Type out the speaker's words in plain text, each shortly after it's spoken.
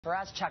For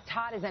us, Chuck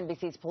Todd is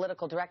NBC's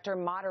political director,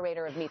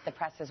 moderator of Meet the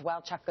Press as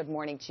well. Chuck, good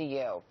morning to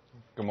you.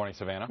 Good morning,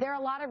 Savannah. There are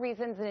a lot of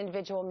reasons an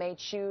individual may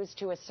choose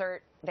to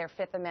assert their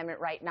Fifth Amendment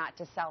right not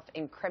to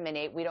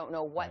self-incriminate. We don't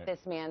know what this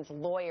man's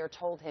lawyer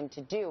told him to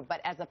do.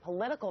 But as a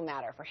political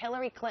matter, for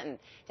Hillary Clinton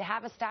to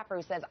have a staffer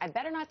who says, I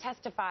better not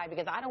testify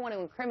because I don't want to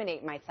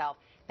incriminate myself,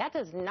 that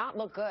does not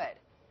look good.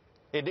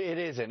 It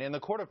isn't. In the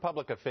court of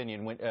public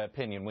opinion,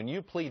 when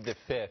you plead the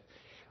Fifth,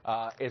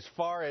 as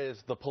far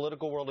as the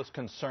political world is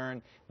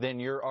concerned, then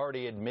you're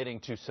already admitting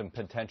to some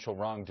potential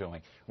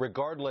wrongdoing,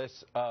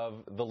 regardless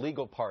of the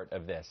legal part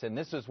of this. And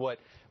this is what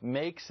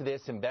makes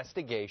this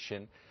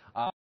investigation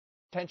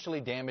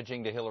potentially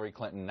damaging to Hillary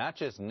Clinton, not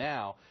just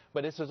now,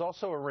 but this is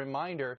also a reminder